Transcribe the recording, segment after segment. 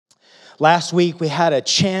Last week, we had a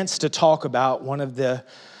chance to talk about one of the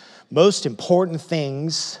most important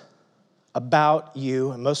things about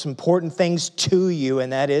you and most important things to you,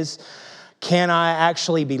 and that is, can I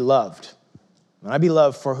actually be loved? Can I be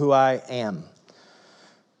loved for who I am?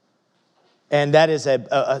 And that is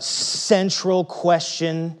a central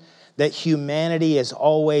question that humanity is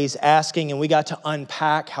always asking, and we got to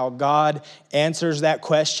unpack how God answers that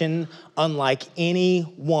question unlike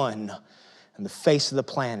anyone on the face of the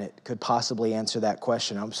planet could possibly answer that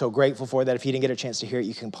question. I'm so grateful for that. If you didn't get a chance to hear it,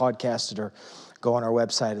 you can podcast it or go on our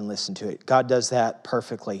website and listen to it. God does that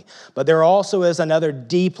perfectly. But there also is another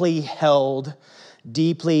deeply held,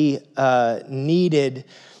 deeply needed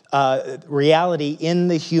reality in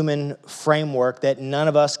the human framework that none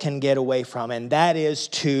of us can get away from, and that is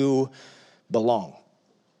to belong.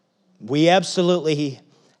 We absolutely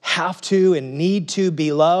have to and need to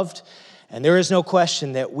be loved, and there is no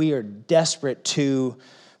question that we are desperate to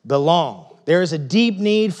belong. There is a deep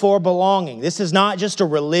need for belonging. This is not just a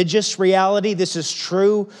religious reality. This is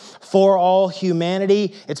true for all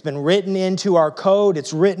humanity. It's been written into our code.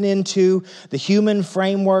 It's written into the human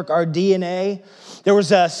framework, our DNA. There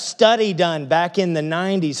was a study done back in the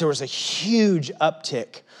 90s. There was a huge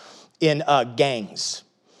uptick in gangs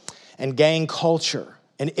and gang culture.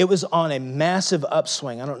 And it was on a massive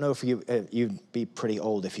upswing. I don't know if you'd be pretty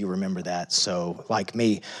old if you remember that, so like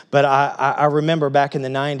me. But I remember back in the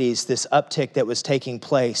 90s, this uptick that was taking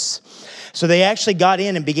place. So they actually got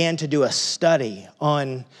in and began to do a study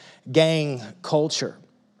on gang culture.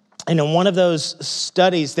 And in one of those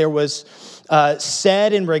studies, there was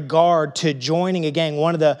said in regard to joining a gang,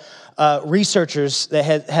 one of the researchers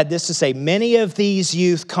that had this to say: many of these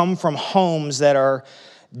youth come from homes that are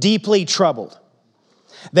deeply troubled.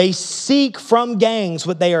 They seek from gangs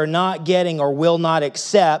what they are not getting or will not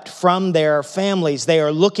accept from their families. They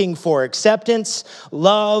are looking for acceptance,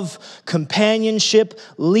 love, companionship,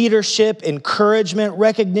 leadership, encouragement,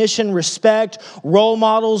 recognition, respect, role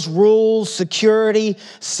models, rules, security,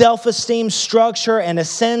 self-esteem, structure, and a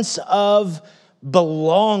sense of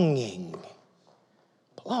belonging.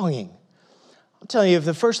 Belonging. I'm telling you, if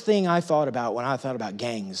the first thing I thought about when I thought about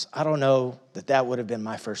gangs, I don't know that would have been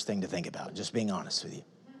my first thing to think about, just being honest with you.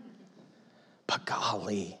 But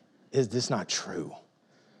golly, is this not true?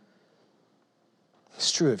 It's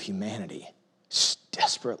true of humanity. Just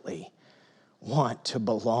desperately want to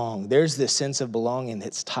belong. There's this sense of belonging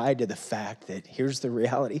that's tied to the fact that, here's the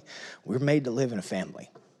reality, we're made to live in a family.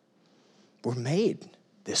 We're made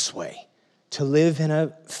this way, to live in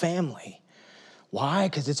a family. Why?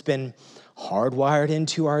 Because it's been hardwired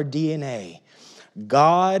into our DNA.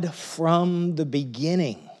 God, from the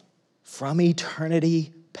beginning, from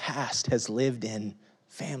eternity past, has lived in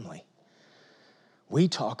family. We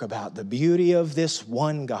talk about the beauty of this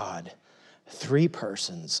one God, three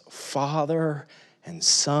persons, Father and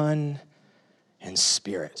Son and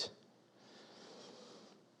Spirit.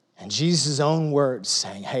 And Jesus' own words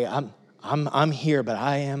saying, hey, I'm here, but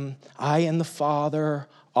I and the Father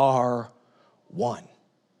are one.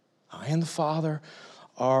 I and the Father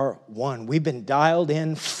are one. We've been dialed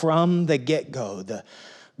in from the get-go. The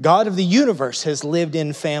God of the universe has lived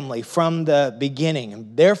in family from the beginning.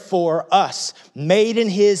 And therefore, us, made in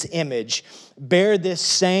His image, bear this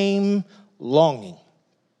same longing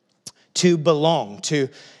to belong, to,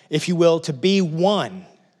 if you will, to be one,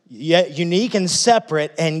 yet unique and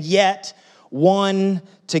separate, and yet one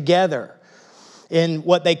together. In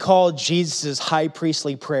what they call Jesus' high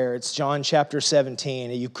priestly prayer, it's John chapter 17.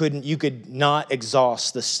 You could not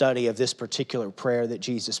exhaust the study of this particular prayer that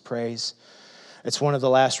Jesus prays. It's one of the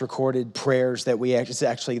last recorded prayers it's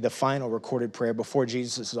actually the final recorded prayer before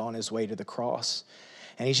Jesus is on his way to the cross.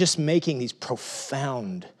 And he's just making these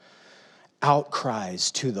profound outcries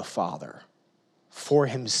to the Father for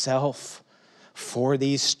himself, for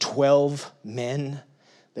these 12 men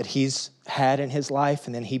that he's had in his life,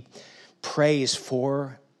 and then he prays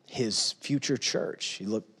for his future church.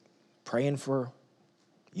 He praying for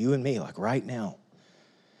you and me, like right now.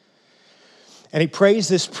 And he prays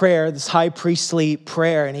this prayer, this high priestly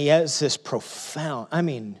prayer, and he has this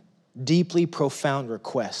deeply profound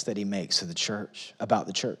request that he makes of the church, about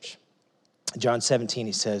the church. In John 17,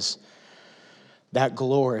 he says, that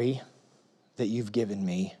glory that you've given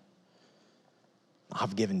me,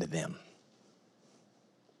 I've given to them,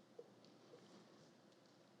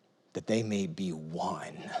 that they may be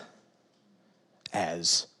one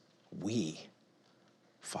as we,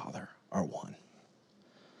 Father, are one.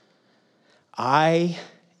 I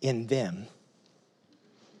in them,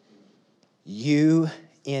 you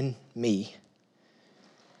in me,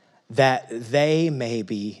 that they may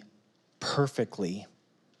be perfectly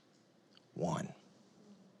one.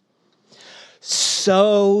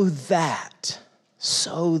 so that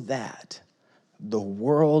the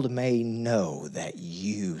world may know that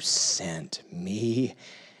you sent me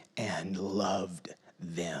and loved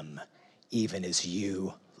them, even as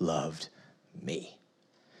you loved me.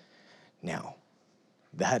 Now,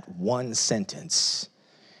 that one sentence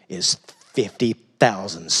is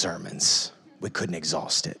 50,000 sermons. We couldn't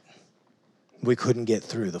exhaust it. We couldn't get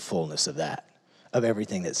through the fullness of that, of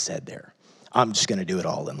everything that's said there. I'm just going to do it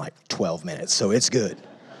all in like 12 minutes, so it's good.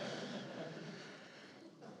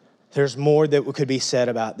 There's more that could be said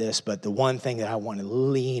about this, but the one thing that I want to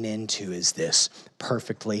lean into is this: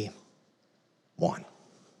 perfectly one.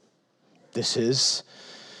 This is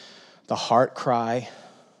the heart cry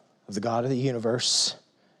of the God of the universe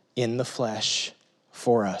in the flesh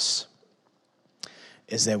for us,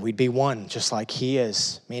 is that we'd be one just like he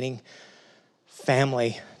is, meaning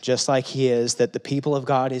family just like he is, that the people of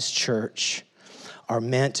God, his church, are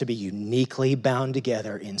meant to be uniquely bound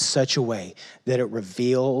together in such a way that it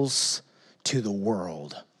reveals to the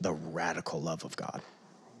world the radical love of God.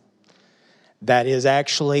 That is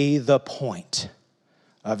actually the point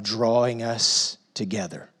of drawing us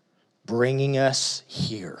together, bringing us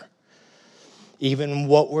here. Even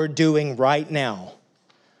what we're doing right now,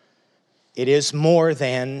 it is more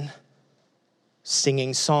than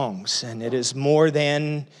singing songs, and it is more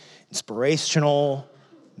than inspirational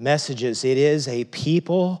messages. It is a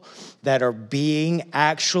people that are being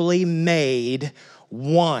actually made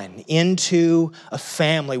one into a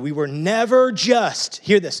family. We were never just,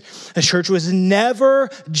 hear this, the church was never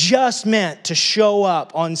just meant to show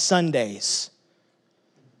up on Sundays.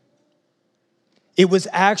 It was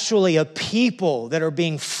actually a people that are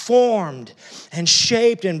being formed and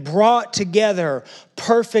shaped and brought together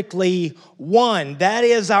perfectly one. That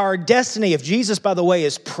is our destiny. If Jesus, by the way,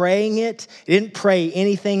 is praying it, he didn't pray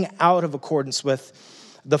anything out of accordance with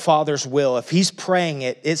the Father's will. If he's praying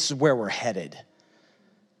it, it's where we're headed.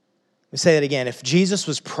 Let me say that again. If Jesus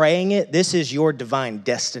was praying it, this is your divine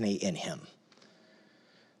destiny in him.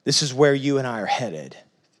 This is where you and I are headed,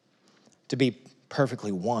 to be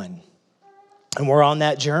perfectly one. And we're on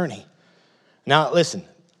that journey. Now, listen,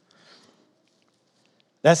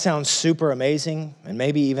 that sounds super amazing and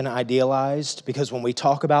maybe even idealized, because when we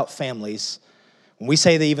talk about families, when we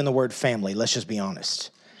say even the word family, let's just be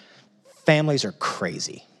honest. Families are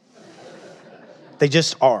crazy. They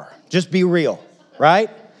just are. Just be real, right?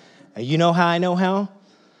 And you know how I know how?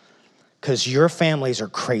 Because your families are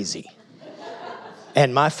crazy.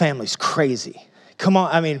 And my family's crazy. Come on,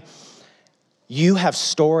 I mean, you have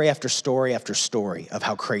story after story after story of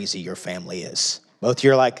how crazy your family is. Both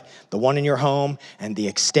you're like the one in your home and the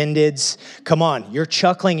extendeds. Come on, you're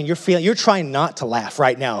chuckling and you're trying not to laugh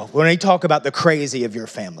right now when I talk about the crazy of your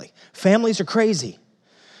family. Families are crazy.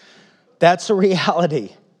 That's a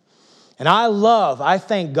reality. And I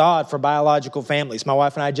thank God for biological families. My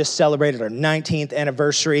wife and I just celebrated our 19th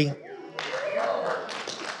anniversary.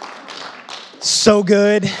 So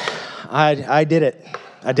good. I did it.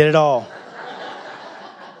 I did it all.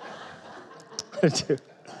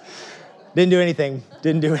 Didn't do anything.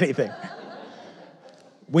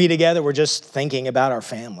 We together were just thinking about our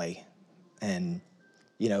family. And,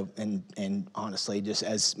 you know, and honestly, just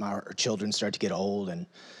as our children start to get old and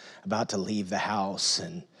about to leave the house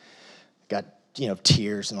and got, you know,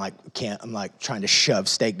 tears and I'm like trying to shove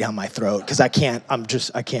steak down my throat because I can't.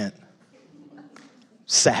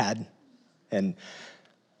 Sad. And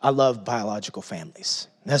I love biological families.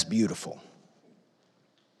 That's beautiful.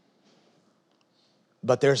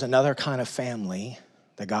 But there's another kind of family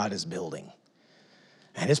that God is building.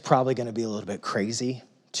 And it's probably going to be a little bit crazy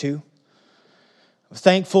too. I'm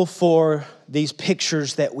thankful for these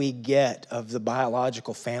pictures that we get of the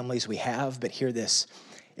biological families we have, but hear this.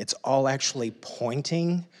 It's all actually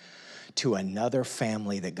pointing to another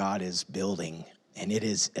family that God is building. And it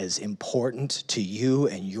is as important to you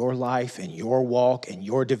and your life and your walk and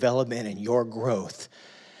your development and your growth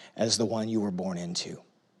as the one you were born into.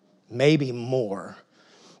 Maybe more.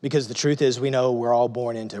 Because the truth is, we know we're all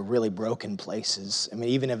born into really broken places. I mean,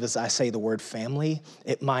 even if as I say the word family,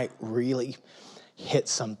 it might really hit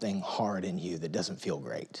something hard in you that doesn't feel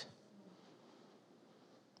great.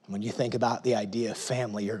 When you think about the idea of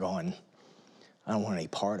family, you're going, I don't want any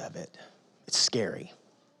part of it. It's scary.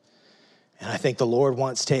 And I think the Lord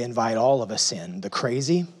wants to invite all of us in, the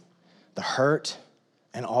crazy, the hurt,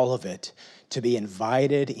 and all of it, to be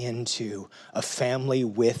invited into a family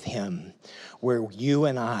with him where you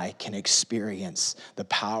and I can experience the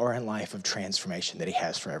power and life of transformation that he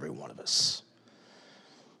has for every one of us.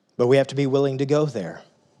 But we have to be willing to go there.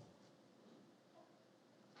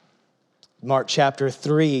 Mark chapter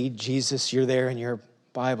 3, Jesus, you're there in your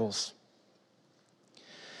Bibles.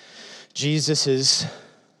 Jesus is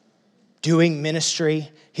doing ministry.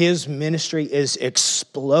 His ministry is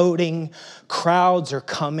exploding. Crowds are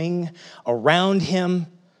coming around him.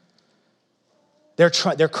 They're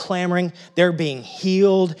clamoring. They're being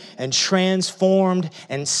healed and transformed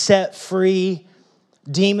and set free.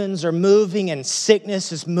 Demons are moving and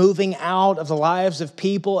sickness is moving out of the lives of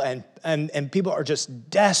people, and people are just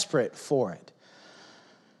desperate for it.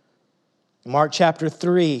 Mark chapter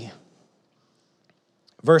 3,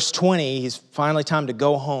 verse 20, he's finally time to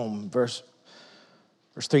go home. Verse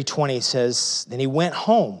 3:20 says, then he went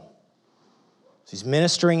home. So he's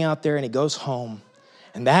ministering out there and he goes home.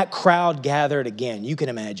 And that crowd gathered again. You can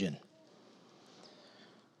imagine.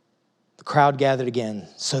 The crowd gathered again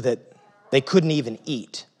so that they couldn't even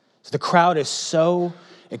eat. So the crowd is so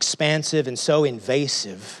expansive and so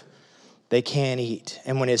invasive, they can't eat.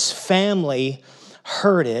 And when his family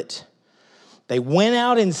heard it, they went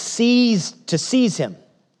out and to seize him.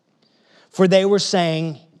 For they were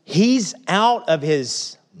saying, he's out of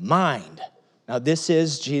his mind. Now this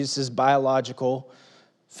is Jesus' biological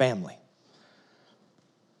family.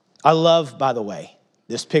 I love, by the way,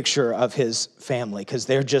 this picture of his family because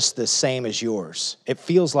they're just the same as yours. It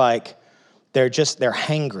feels like they're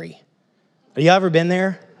hangry. Have you ever been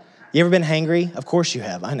there? You ever been hangry? Of course you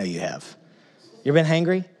have. I know you have. You ever been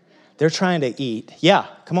hangry? They're trying to eat. Yeah,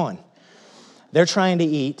 come on. They're trying to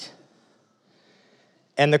eat,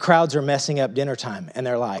 and the crowds are messing up dinner time, and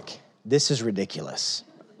they're like, this is ridiculous.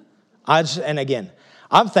 And again,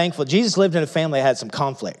 I'm thankful. Jesus lived in a family that had some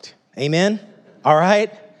conflict. Amen? All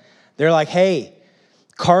right? They're like, hey,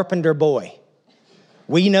 carpenter boy,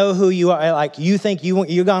 we know who you are. Like, you think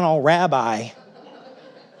you're gone all rabbi.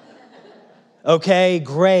 Okay,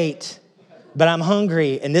 great. But I'm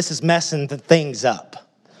hungry, and this is messing the things up.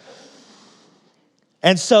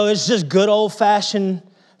 And so it's just good old-fashioned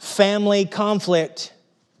family conflict.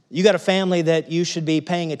 You got a family that you should be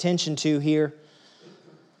paying attention to here.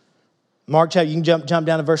 Mark chapter, you can jump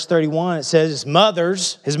down to verse 31. It says his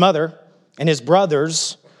mother, and his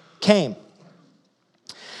brothers came.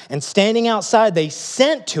 And standing outside, they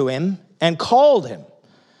sent to him and called him.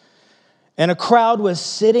 And a crowd was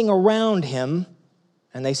sitting around him,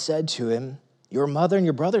 and they said to him, your mother and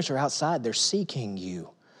your brothers are outside. They're seeking you.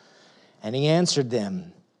 And he answered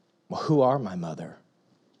them, well, who are my mother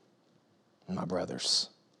and my brothers?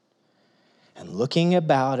 And looking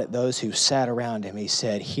about at those who sat around him, he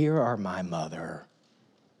said, here are my mother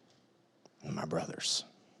and my brothers.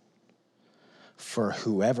 For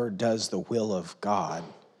whoever does the will of God,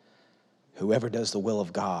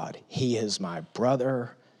 he is my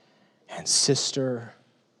brother and sister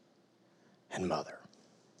and mother.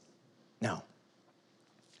 Now,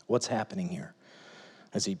 what's happening here?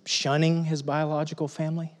 Is he shunning his biological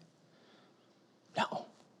family?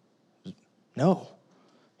 No.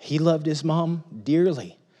 He loved his mom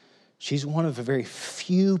dearly. She's one of the very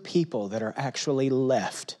few people that are actually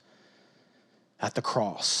left at the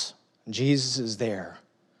cross. Jesus is there.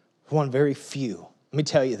 One of very few. Let me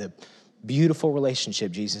tell you the beautiful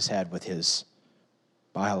relationship Jesus had with his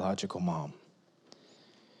biological mom.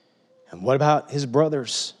 And what about his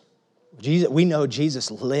brothers? We know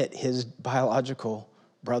Jesus lit his biological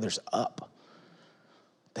brothers up.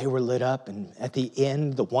 They were lit up, and at the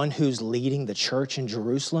end, the one who's leading the church in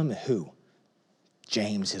Jerusalem, who?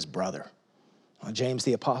 James, his brother. James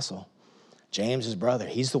the apostle. James, his brother.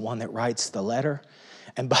 He's the one that writes the letter.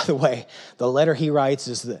 And by the way, the letter he writes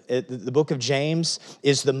is the book of James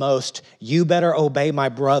is the most, you better obey my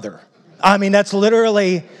brother. I mean, that's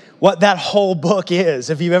literally what that whole book is.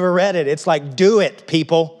 If you've ever read it, it's like, do it,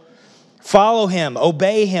 people. Follow him,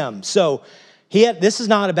 obey him. So this is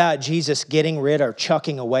not about Jesus getting rid or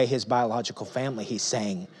chucking away his biological family. He's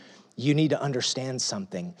saying, you need to understand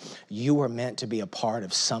something. You were meant to be a part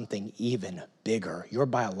of something even bigger. Your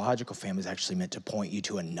biological family is actually meant to point you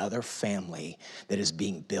to another family that is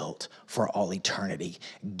being built for all eternity.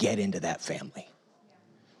 Get into that family.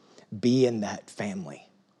 Be in that family.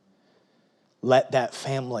 Let that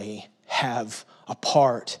family have a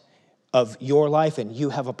part of your life and you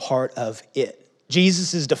have a part of it.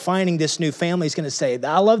 Jesus is defining this new family. He's going to say,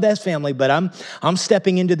 I love that family, but I'm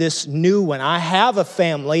stepping into this new one. I have a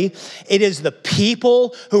family. It is the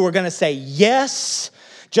people who are going to say yes.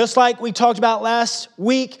 Just like we talked about last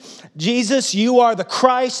week, Jesus, you are the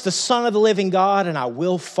Christ, the Son of the living God, and I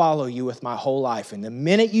will follow you with my whole life. And the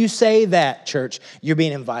minute you say that, church, you're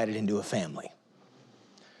being invited into a family.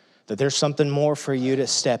 That there's something more for you to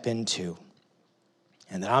step into.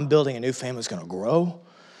 And that I'm building a new family that's going to grow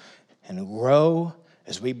and grow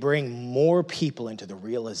as we bring more people into the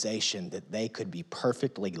realization that they could be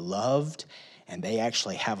perfectly loved and they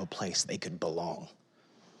actually have a place they could belong.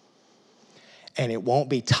 And it won't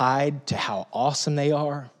be tied to how awesome they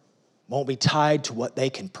are. Won't be tied to what they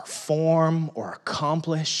can perform or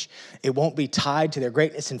accomplish. It won't be tied to their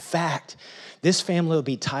greatness. In fact, this family will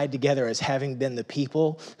be tied together as having been the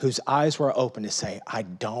people whose eyes were open to say, I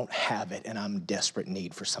don't have it and I'm in desperate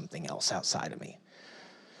need for something else outside of me.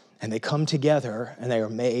 And they come together and they are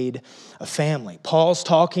made a family. Paul's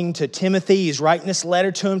talking to Timothy. He's writing this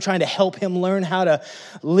letter to him, trying to help him learn how to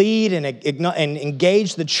lead and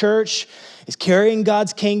engage the church. He's carrying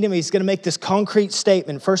God's kingdom. He's going to make this concrete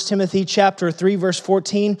statement. 1 Timothy chapter 3, verse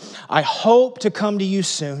 14. I hope to come to you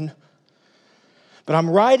soon, but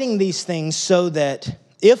I'm writing these things so that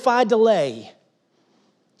if I delay,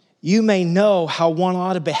 you may know how one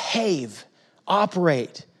ought to behave,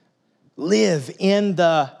 operate, live in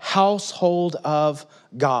the household of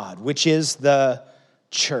God, which is the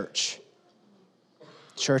church.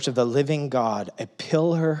 Church of the living God, a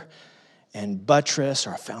pillar and buttress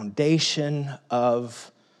or a foundation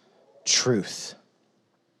of truth.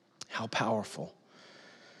 How powerful.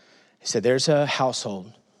 He said there's a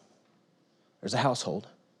household. There's a household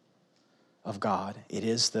of God. It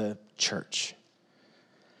is the church.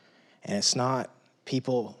 And it's not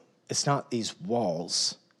people, it's not these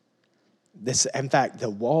walls. In fact, the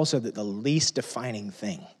walls are the least defining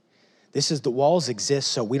thing. The walls exist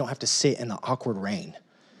so we don't have to sit in the awkward rain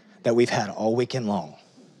that we've had all weekend long.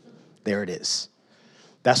 There it is.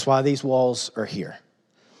 That's why these walls are here.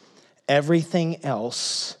 Everything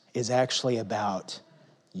else is actually about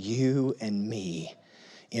you and me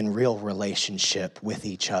in real relationship with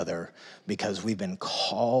each other because we've been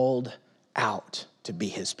called out to be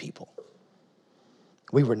his people.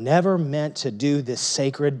 We were never meant to do this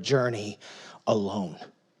sacred journey alone,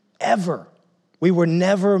 ever. We were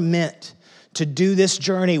never meant to do this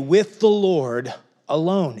journey with the Lord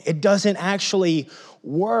alone. It doesn't actually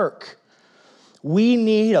work. We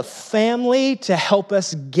need a family to help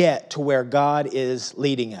us get to where God is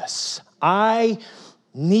leading us. I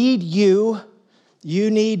need you.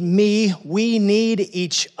 You need me. We need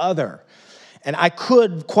each other. And I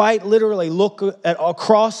could quite literally look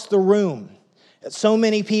across the room at so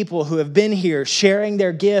many people who have been here sharing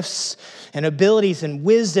their gifts and abilities and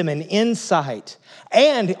wisdom and insight.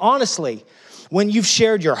 And honestly, when you've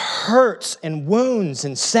shared your hurts and wounds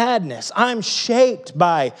and sadness, I'm shaped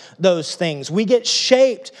by those things. We get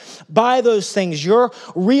shaped by those things. Your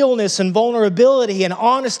realness and vulnerability and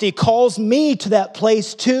honesty calls me to that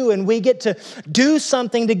place too, and we get to do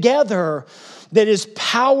something together that is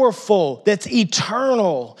powerful, that's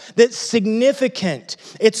eternal, that's significant.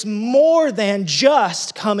 It's more than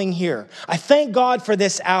just coming here. I thank God for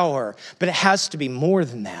this hour, but it has to be more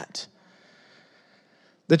than that.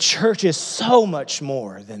 The church is so much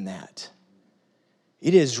more than that.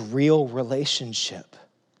 It is real relationship.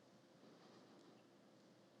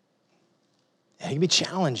 It can be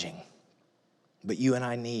challenging, but you and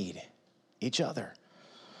I need each other.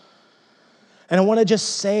 And I want to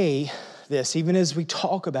just say this, even as we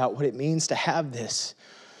talk about what it means to have this,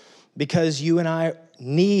 because you and I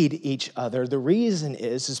need each other. The reason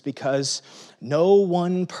is because no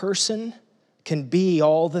one person can be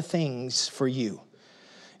all the things for you.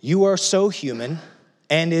 You are so human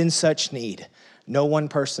and in such need. No one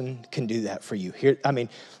person can do that for you.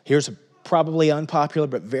 Here's a probably unpopular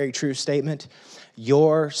but very true statement.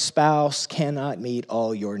 Your spouse cannot meet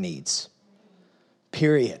all your needs.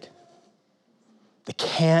 Period. They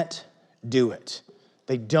can't do it.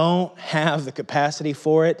 They don't have the capacity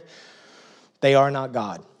for it. They are not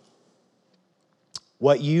God.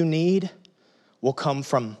 What you need will come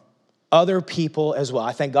from other people as well.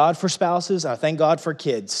 I thank God for spouses. I thank God for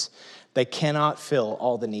kids. They cannot fill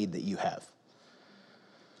all the need that you have.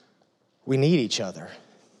 We need each other.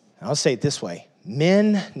 I'll say it this way.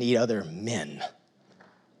 Men need other men,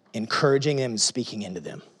 encouraging them and speaking into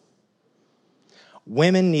them.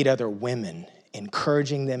 Women need other women,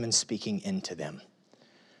 encouraging them and speaking into them.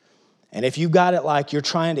 And if you got it like you're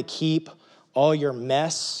trying to keep all your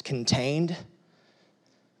mess contained,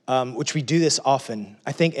 which we do this often,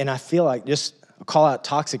 I think, and I feel like just call out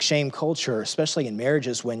toxic shame culture, especially in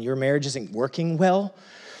marriages when your marriage isn't working well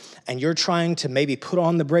and you're trying to maybe put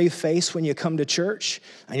on the brave face when you come to church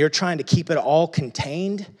and you're trying to keep it all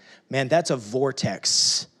contained, man, that's a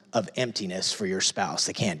vortex of emptiness for your spouse.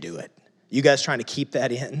 They can't do it. You guys trying to keep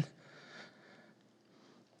that in?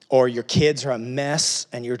 Or your kids are a mess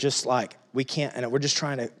and you're just like, we can't, and we're just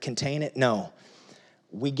trying to contain it? No.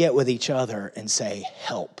 We get with each other and say,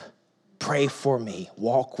 help, pray for me,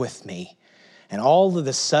 walk with me. And all of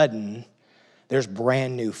a sudden, there's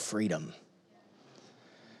brand new freedom.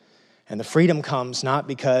 And the freedom comes not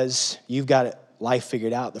because you've got life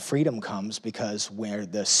figured out, the freedom comes because where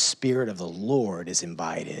the Spirit of the Lord is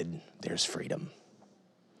invited, there's freedom.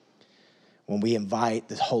 When we invite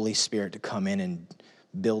the Holy Spirit to come in and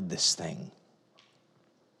build this thing.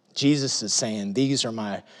 Jesus is saying,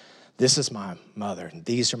 this is my mother, and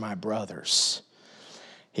these are my brothers.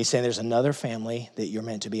 He's saying there's another family that you're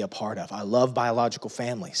meant to be a part of. I love biological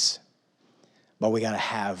families, but we got to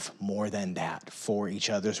have more than that for each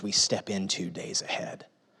other as we step into days ahead.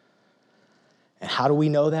 And how do we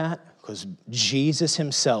know that? Because Jesus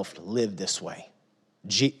himself lived this way.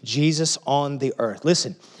 Jesus on the earth.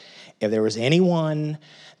 Listen, if there was anyone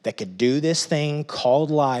that could do this thing called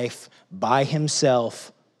life by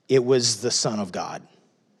himself, it was the Son of God.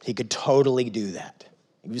 He could totally do that.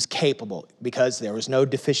 He was capable because there was no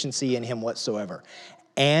deficiency in him whatsoever.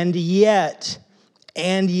 And yet,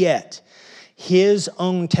 his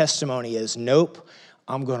own testimony is, nope,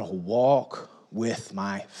 I'm going to walk with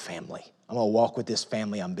my family. I'm going to walk with this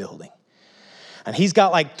family I'm building. And he's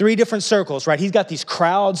got like 3 different circles, right? He's got these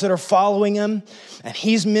crowds that are following him, and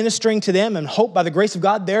he's ministering to them, and hope by the grace of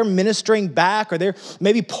God, they're ministering back, or they're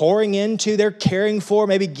maybe pouring into, they're caring for,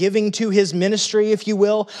 maybe giving to his ministry, if you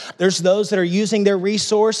will. There's those that are using their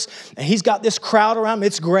resource, and he's got this crowd around him.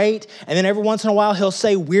 It's great. And then every once in a while, he'll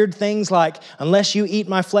say weird things like, unless you eat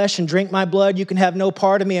my flesh and drink my blood, you can have no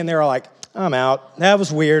part of me. And they're like, I'm out. That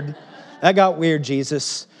was weird. That got weird,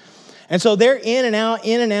 Jesus. And so they're in and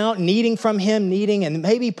out, needing from him, and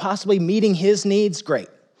maybe possibly meeting his needs. Great.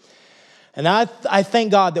 And I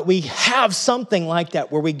thank God that we have something like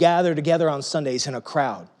that where we gather together on Sundays in a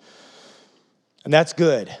crowd. And that's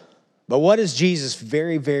good. But what does Jesus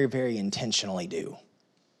very, very, very intentionally do?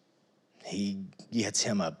 He gets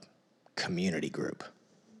him a community group.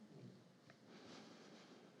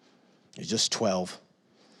 He's just 12.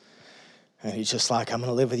 And he's just like, I'm going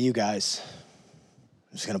to live with you guys.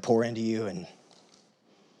 I'm just going to pour into you, and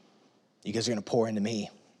you guys are going to pour into me.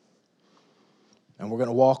 And we're going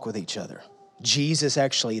to walk with each other. Jesus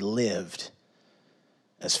actually lived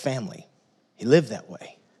as family. He lived that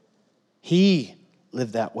way. He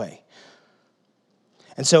lived that way.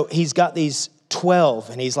 And so he's got these 12,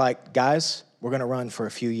 and he's like, guys, we're going to run for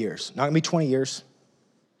a few years. Not going to be 20 years.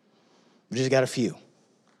 We just got a few.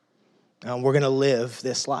 And we're going to live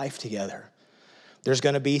this life together. There's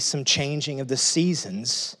going to be some changing of the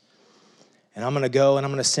seasons, and I'm going to go and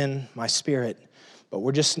I'm going to send my Spirit, but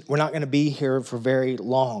we're not going to be here for very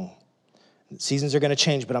long. The seasons are going to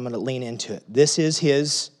change, but I'm going to lean into it. This is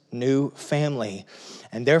his new family,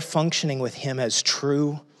 and they're functioning with him as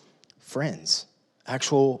true friends,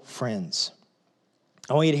 actual friends.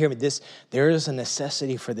 I want you to hear me. There is a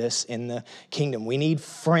necessity for this in the kingdom. We need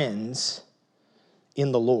friends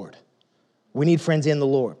in the Lord. We need friends in the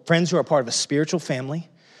Lord, friends who are part of a spiritual family,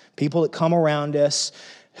 people that come around us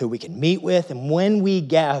who we can meet with. And when we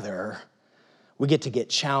gather, we get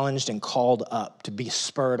challenged and called up to be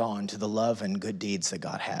spurred on to the love and good deeds that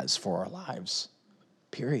God has for our lives,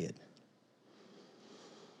 period.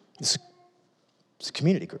 It's a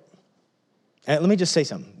community group. And let me just say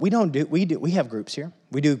something. We have groups here.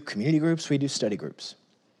 We do community groups. We do study groups.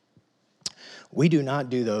 We do not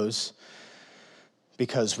do those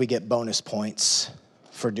because we get bonus points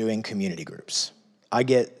for doing community groups. I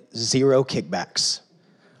get 0 kickbacks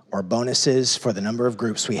or bonuses for the number of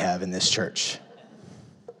groups we have in this church.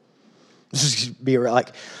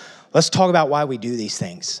 Let's talk about why we do these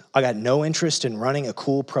things. I got no interest in running a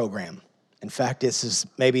cool program. In fact, this is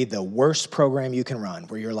maybe the worst program you can run,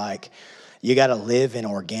 where you're like, you got to live in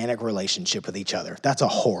organic relationship with each other. That's a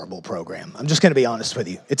horrible program. I'm just going to be honest with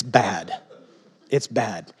you. It's bad. It's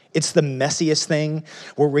bad. It's the messiest thing.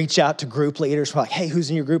 We'll reach out to group leaders. We're like, hey, who's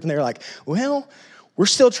in your group? And they're like, well, we're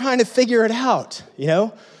still trying to figure it out.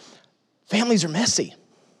 Families are messy.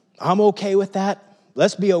 I'm okay with that.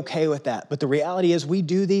 Let's be okay with that. But the reality is we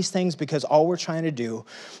do these things because all we're trying to do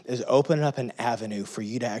is open up an avenue for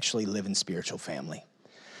you to actually live in spiritual family.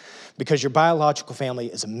 Because your biological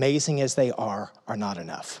family, as amazing as they are not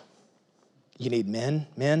enough. You need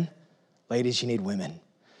men. Ladies, you need women.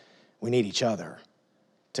 We need each other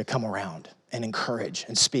to come around and encourage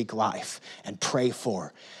and speak life and pray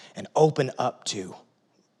for and open up to.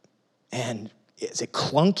 And is it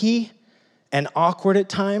clunky and awkward at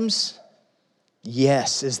times?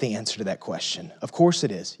 Yes is the answer to that question. Of course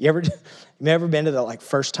it is. You ever been to the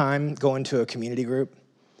first time going to a community group?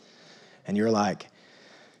 And you're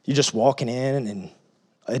just walking in and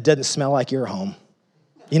it doesn't smell like your home.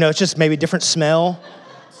 It's just maybe a different smell.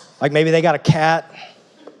 Like maybe they got a cat.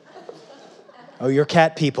 Oh, you're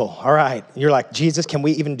cat people. All right. You're like, Jesus, can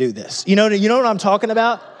we even do this? You know what I'm talking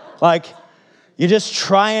about? You're just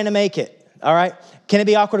trying to make it. All right. Can it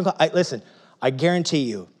be awkward? Listen, I guarantee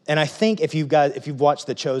you, and I think if you've watched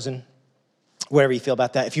The Chosen, whatever you feel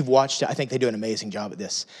about that, if you've watched it, I think they do an amazing job at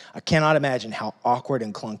this. I cannot imagine how awkward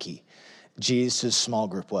and clunky Jesus' small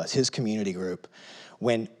group was, his community group,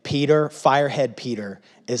 when Firehead Peter,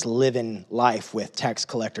 is living life with tax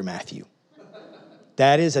collector Matthew.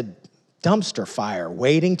 That is a dumpster fire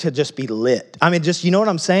waiting to just be lit. I mean, just, you know what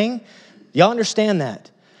I'm saying? Y'all understand that?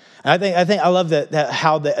 And I love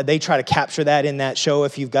how they try to capture that in that show.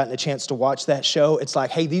 If you've gotten a chance to watch that show, it's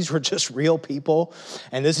like, hey, these were just real people.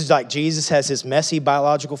 And this is like Jesus has his messy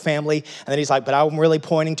biological family. And then he's like, but I'm really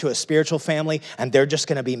pointing to a spiritual family, and they're just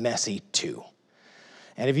going to be messy too.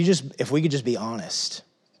 And if we could just be honest,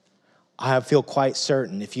 I feel quite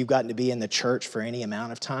certain if you've gotten to be in the church for any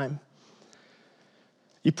amount of time,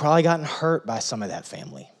 you've probably gotten hurt by some of that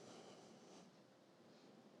family.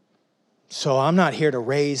 So I'm not here to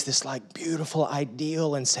raise this like beautiful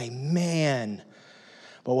ideal and say, man,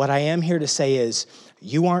 but what I am here to say is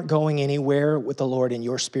you aren't going anywhere with the Lord in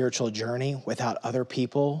your spiritual journey without other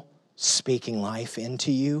people speaking life into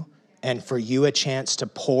you and for you a chance to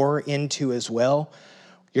pour into as well.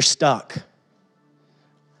 You're stuck.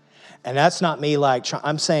 And that's not me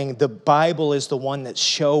I'm saying the Bible is the one that's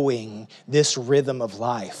showing this rhythm of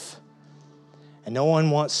life. And no one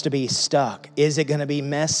wants to be stuck. Is it going to be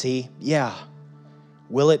messy? Yeah.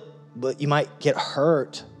 But you might get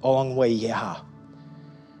hurt along the way? Yeah.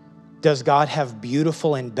 Does God have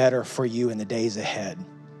beautiful and better for you in the days ahead?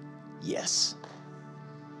 Yes.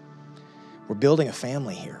 We're building a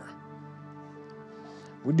family here.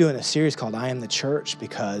 We're doing a series called I Am the Church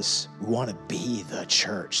because we want to be the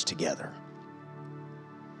church together.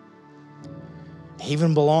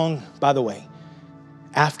 Even by the way,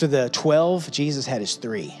 after the 12, Jesus had his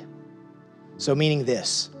 3. So meaning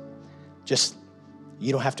this, just,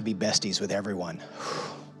 you don't have to be besties with everyone.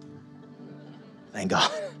 Thank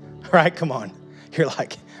God. Right? Come on. You're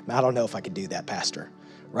like, I don't know if I could do that, Pastor.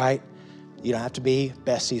 Right? You don't have to be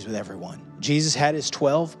besties with everyone. Jesus had his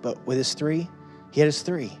 12, but with his 3, he had his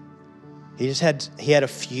 3. He had a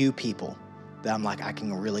few people that I'm like, I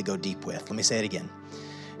can really go deep with. Let me say it again.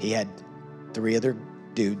 He had 3 other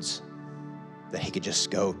dudes that he could just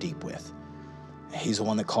go deep with. He's the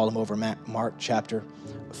one that called him over Mark chapter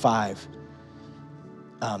 5.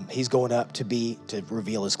 He's going up to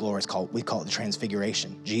reveal his glory. We call it the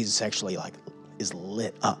transfiguration. Jesus actually is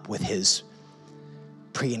lit up with his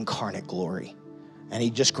pre-incarnate glory. And he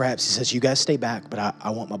just he says, you guys stay back, but I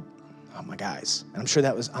want my guys. And I'm sure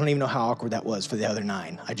I don't even know how awkward that was for the other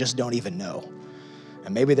 9. I just don't even know.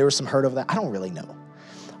 And maybe there was some hurt over that. I don't really know.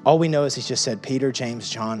 All we know is he just said, Peter, James,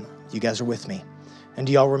 John, you guys are with me. And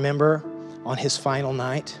do y'all remember on his final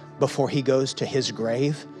night before he goes to his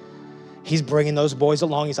grave, he's bringing those boys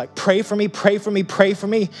along. He's like, pray for me, pray for me, pray for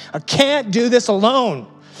me. I can't do this alone.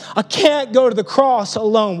 I can't go to the cross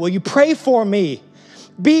alone. Will you pray for me?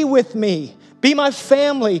 Be with me. Be my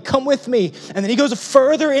family. Come with me. And then he goes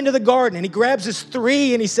further into the garden and he grabs his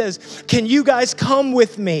 3 and he says, can you guys come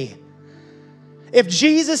with me? If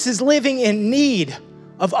Jesus is living in need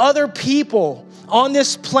of other people on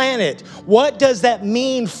this planet, what does that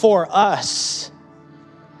mean for us?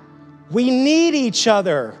 We need each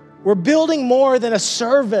other. We're building more than a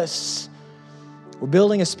service. We're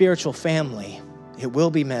building a spiritual family. It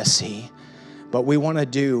will be messy, but we want to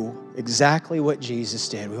do exactly what Jesus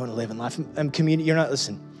did. We want to live in life. And community, it's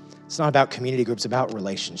not about community groups, it's about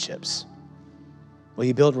relationships. Well,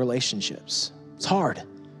 you build relationships. It's hard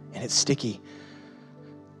and it's sticky,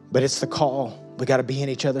 but it's the call. We got to be in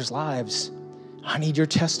each other's lives. I need your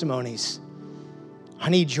testimonies. I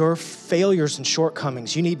need your failures and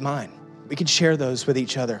shortcomings. You need mine. We can share those with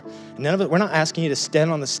each other. And we're not asking you to stand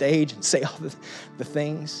on the stage and say all the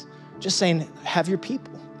things. Just saying, have your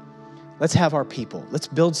people. Let's have our people. Let's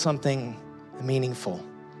build something meaningful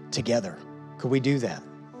together. Could we do that?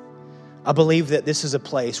 I believe that this is a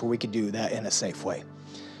place where we could do that in a safe way.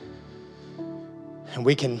 And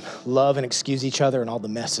we can love and excuse each other and all the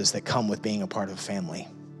messes that come with being a part of a family.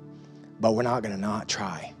 But we're not going to not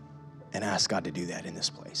try and ask God to do that in this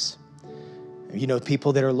place. You know,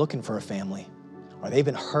 people that are looking for a family, or they've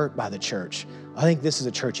been hurt by the church, I think this is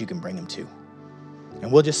a church you can bring them to. And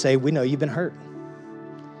we'll just say, we know you've been hurt.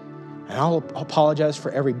 And I'll apologize for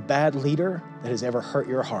every bad leader that has ever hurt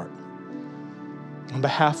your heart. On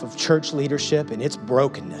behalf of church leadership and its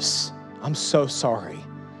brokenness, I'm so sorry.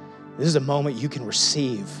 This is a moment you can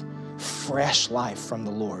receive fresh life from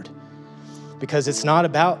the Lord. Because it's not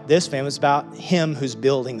about this family, it's about him who's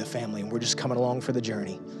building the family. And we're just coming along for the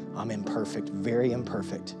journey. I'm imperfect, very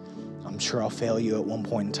imperfect. I'm sure I'll fail you at one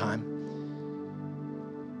point in time.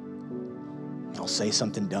 I'll say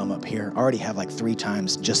something dumb up here. I already have like 3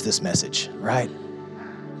 times just this message, right?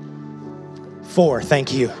 4,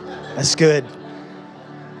 thank you. That's good.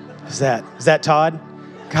 Is that Todd?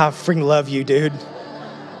 God, I freaking love you, dude.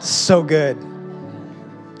 So good.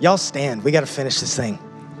 Y'all stand. We got to finish this thing.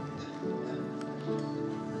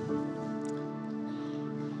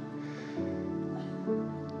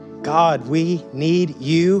 God, we need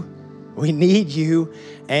you. We need you,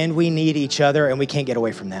 and we need each other, and we can't get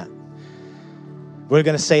away from that. We're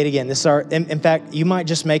going to say it again. In fact, you might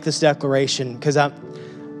just make this declaration, because I'm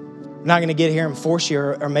not going to get here and force you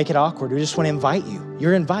or make it awkward. We just want to invite you.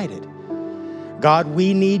 You're invited. God,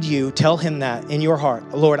 we need you. Tell him that in your heart.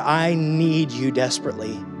 Lord, I need you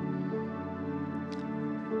desperately.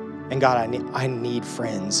 And God, I need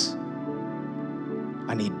friends.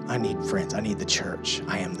 I need friends. I need the church.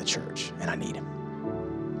 I am the church, and I need him.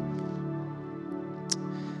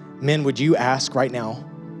 Men, would you ask right now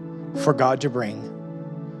for God to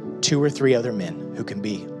bring 2 or 3 other men who can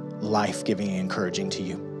be life-giving and encouraging to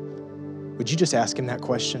you? Would you just ask him that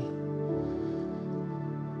question?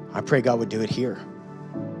 I pray God would do it here,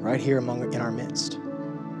 right here in our midst.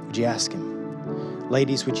 Would you ask him?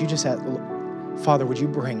 Ladies, would you just ask, Father, would you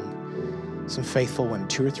bring some faithful women,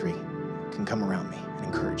 2 or 3, can come around me and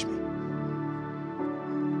encourage me?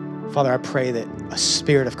 Father, I pray that a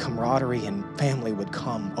spirit of camaraderie and family would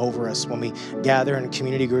come over us when we gather in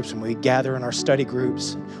community groups, when we gather in our study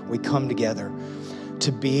groups, we come together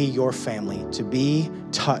to be your family, to be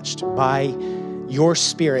touched by your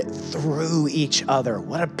spirit through each other.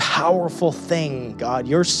 What a powerful thing, God.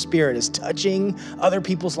 Your spirit is touching other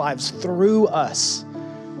people's lives through us.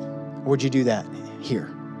 Would you do that here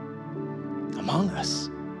among us?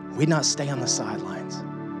 We'd not stay on the sidelines.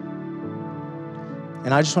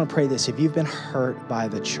 And I just want to pray this. If you've been hurt by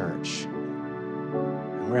the church,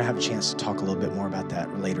 and we're going to have a chance to talk a little bit more about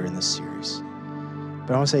that later in this series.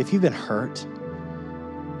 But I want to say, if you've been hurt,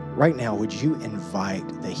 right now, would you invite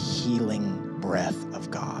the healing breath of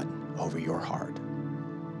God over your heart?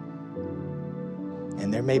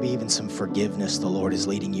 And there may be even some forgiveness the Lord is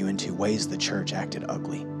leading you into, ways the church acted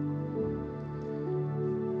ugly.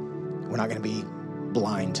 We're not going to be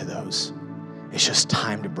blind to those. It's just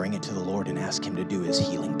time to bring it to the Lord and ask him to do his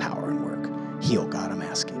healing power and work. Heal, God, I'm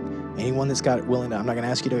asking. Anyone that's got it willing to, I'm not going to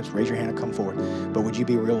ask you to raise your hand and come forward, but would you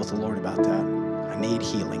be real with the Lord about that? I need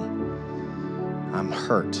healing. I'm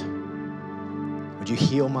hurt. Would you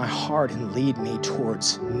heal my heart and lead me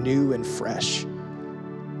towards new and fresh,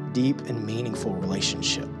 deep and meaningful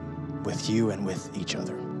relationship with you and with each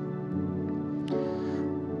other?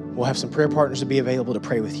 We'll have some prayer partners to be available to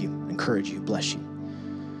pray with you, encourage you, bless you.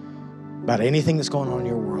 About anything that's going on in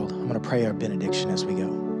your world, I'm going to pray our benediction as we go.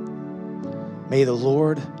 May the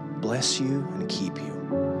Lord bless you and keep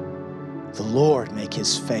you. The Lord make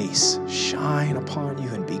his face shine upon you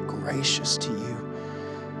and be gracious to you.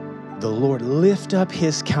 The Lord lift up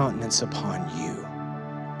his countenance upon you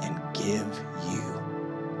and give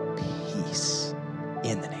you peace.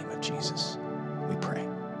 In the name of Jesus, we pray.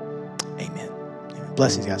 Amen. Amen.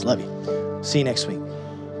 Blessings, guys. Love you. See you next week.